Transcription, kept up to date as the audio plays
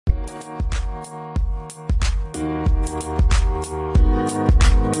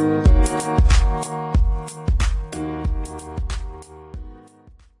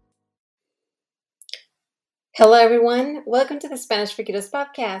Hello, everyone. Welcome to the Spanish for Kiddos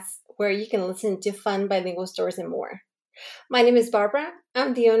podcast, where you can listen to fun bilingual stories and more. My name is Barbara.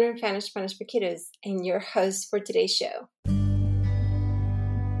 I'm the owner of Spanish for Kiddos and your host for today's show.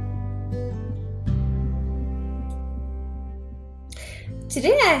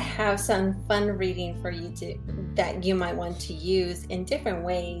 Today, I have some fun reading for you that you might want to use in different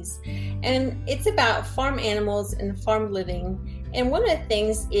ways. And it's about farm animals and farm living. And one of the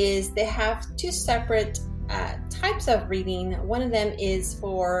things is they have two separate types of reading. One of them is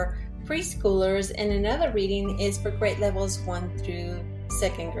for preschoolers and another reading is for grade levels 1 through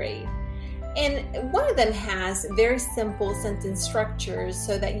 2nd grade. And one of them has very simple sentence structures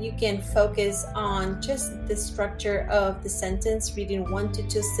so that you can focus on just the structure of the sentence, reading 1 to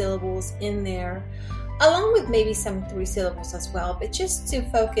 2 syllables in there, along with maybe some 3 syllables as well, but just to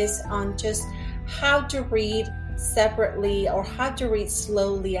focus on just how to read separately or how to read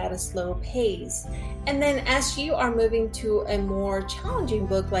slowly at a slow pace. And then as you are moving to a more challenging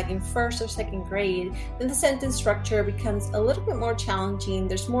book, like in 1st or 2nd grade, then the sentence structure becomes a little bit more challenging.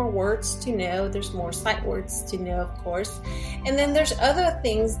 There's more words to know. There's more sight words to know, of course. And then there's other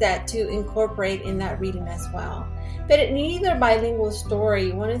things that to incorporate in that reading as well. But in either bilingual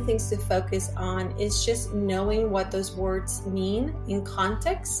story, one of the things to focus on is just knowing what those words mean in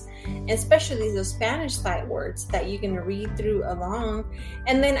context, especially those Spanish sight words that you can read through along.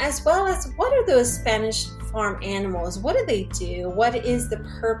 And then as well as what are those Spanish farm animals? What do they do? What is the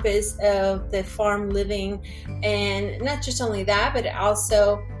purpose of the farm living? And not just only that, but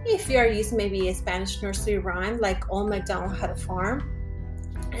also if you are using maybe a Spanish nursery rhyme like Old MacDonald Had a Farm,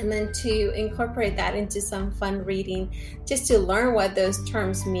 and then to incorporate that into some fun reading, just to learn what those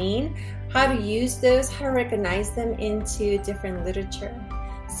terms mean, how to use those, how to recognize them into different literature.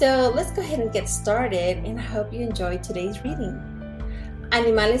 So let's go ahead and get started, and I hope you enjoy today's reading.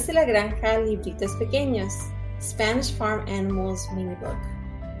 Animales de la Granja, Libritos Pequeños, Spanish Farm Animals Mini Book.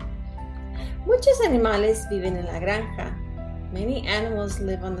 Muchos animales viven en la granja. Many animals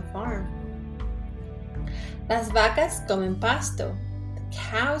live on the farm. Las vacas comen pasto.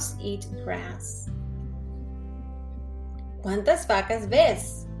 Cows eat grass. ¿Cuántas vacas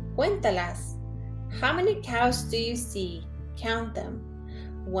ves? Cuéntalas. How many cows do you see? Count them.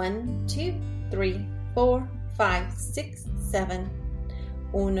 1, 2, 3, 4, 5, 6, 7.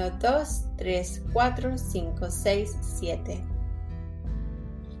 1, 2, 3, 4, 5, 6, 7.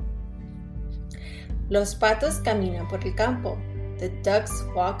 Los patos caminan por el campo. The ducks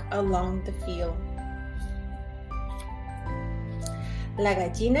walk along the field. La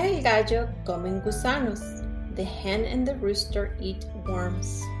gallina y el gallo comen gusanos. The hen and the rooster eat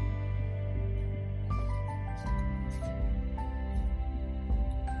worms.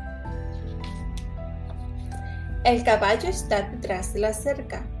 El caballo está detrás de la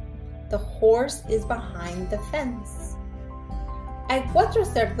cerca. The horse is behind the fence. Hay 4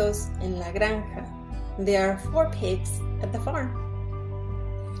 cerdos en la granja. There are 4 pigs at the farm.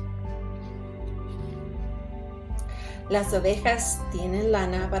 Las ovejas tienen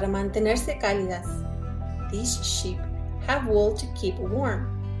lana para mantenerse cálidas. These sheep have wool to keep warm.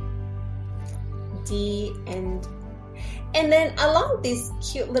 The end. And then along this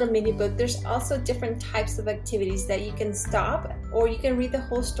cute little mini book, there's also different types of activities that you can stop, or you can read the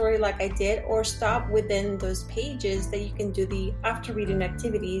whole story like I did, or stop within those pages that you can do the after reading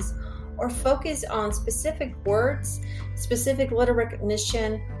activities, or focus on specific words, specific letter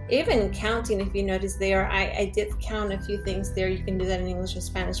recognition, even counting. If you notice there, I did count a few things there. You can do that in English or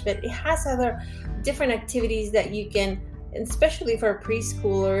Spanish, but it has other different activities that you can, especially for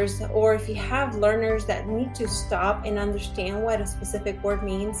preschoolers, or if you have learners that need to stop and understand what a specific word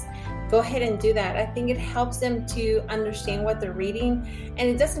means, go ahead and do that. I think it helps them to understand what they're reading, and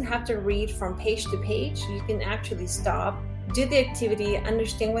it doesn't have to read from page to page. You can actually stop, do the activity,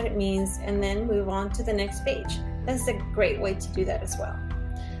 understand what it means, and then move on to the next page. That's a great way to do that as well.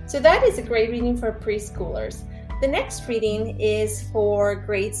 So that is a great reading for preschoolers. The next reading is for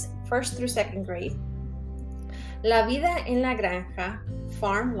grades 1st through 2nd grade. La vida en la granja,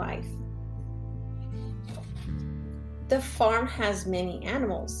 farm life. The farm has many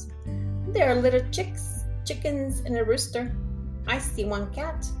animals. There are little chicks, chickens, and a rooster. I see one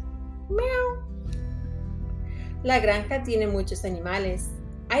cat. Meow. La granja tiene muchos animales.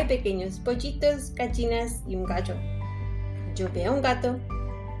 Hay pequeños pollitos, gallinas y un gallo. Yo veo un gato.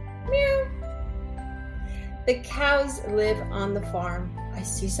 Meow. The cows live on the farm. I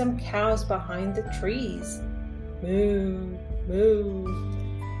see some cows behind the trees. Moo, moo.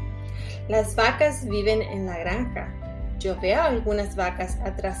 Las vacas viven en la granja. Yo veo algunas vacas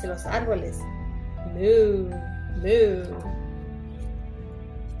atrás de los árboles. Moo, moo.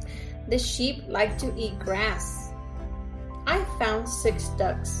 The sheep like to eat grass. I found 6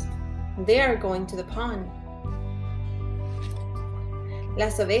 ducks. They are going to the pond.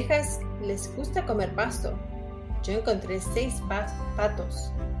 Las ovejas les gusta comer pasto. Yo encontré 6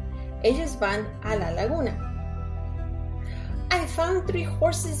 patos. Ellos van a la laguna. I found 3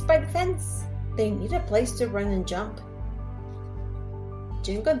 horses by the fence. They need a place to run and jump.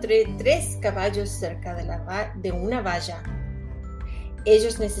 Yo encontré 3 caballos cerca de una valla.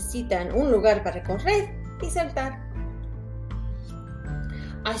 Ellos necesitan un lugar para correr y saltar.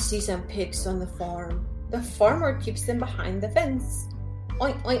 I see some pigs on the farm. The farmer keeps them behind the fence.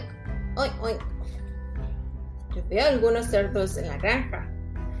 Oink, oink, oink, oink. Yo veo algunos cerdos en la granja.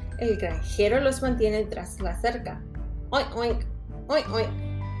 El granjero los mantiene tras la cerca. Oink, oink, oink, oink.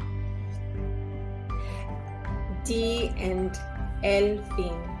 D and el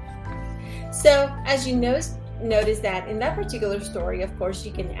fin. So, as you notice that in that particular story, of course,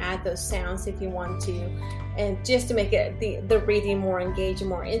 you can add those sounds if you want to, and just to make it the reading more engaging,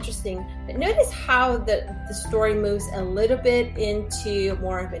 more interesting. But notice how the story moves a little bit into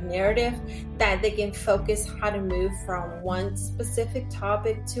more of a narrative, that they can focus how to move from one specific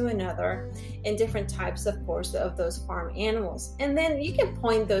topic to another, and different types, of course, of those farm animals. And then you can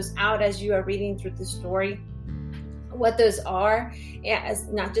point those out as you are reading through the story, what those are, as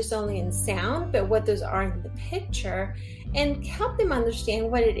not just only in sound, but what those are in the picture, and help them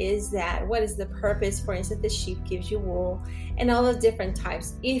understand what is the purpose. For instance, the sheep gives you wool, and all the different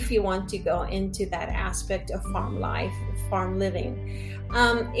types, if you want to go into that aspect of farm life, farm living.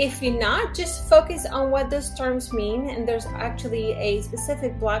 If you're not, just focus on what those terms mean, and there's actually a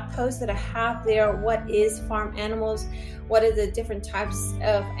specific blog post that I have there. What is farm animals? What are the different types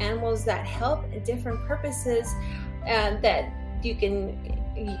of animals that help different purposes? That you can,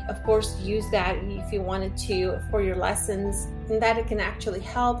 of course, use that if you wanted to for your lessons, and that it can actually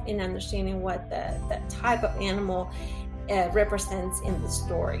help in understanding what the type of animal represents in the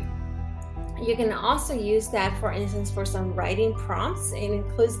story. You can also use that, for instance, for some writing prompts. It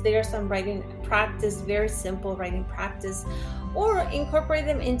includes there some writing practice, very simple writing practice, or incorporate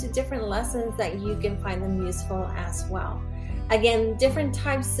them into different lessons that you can find them useful as well. Again, different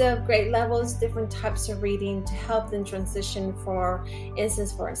types of grade levels, different types of reading to help them transition, for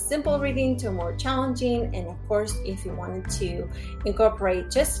instance, for a simple reading to a more challenging. And of course, if you wanted to incorporate,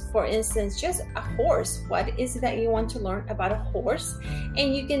 just for instance, just a horse, what is it that you want to learn about a horse?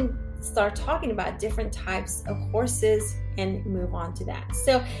 And you can start talking about different types of horses and move on to that.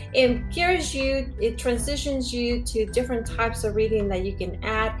 So it transitions you to different types of reading that you can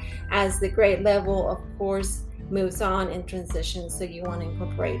add as the grade level, of course, moves on and transitions. So you want to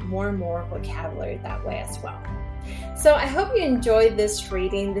incorporate more and more vocabulary that way as well. So I hope you enjoyed this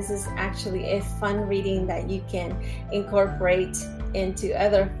reading. This is actually a fun reading that you can incorporate into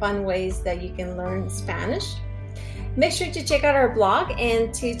other fun ways that you can learn Spanish. Make sure to check out our blog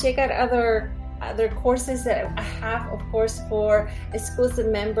and to check out other courses that I have, of course, for exclusive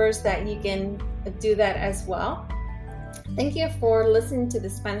members, that you can do that as well. Thank you for listening to the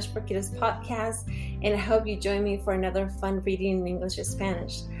Spanish for Kiddos podcast, and I hope you join me for another fun reading in English or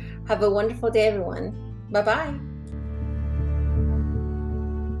Spanish. Have a wonderful day, everyone. Bye-bye.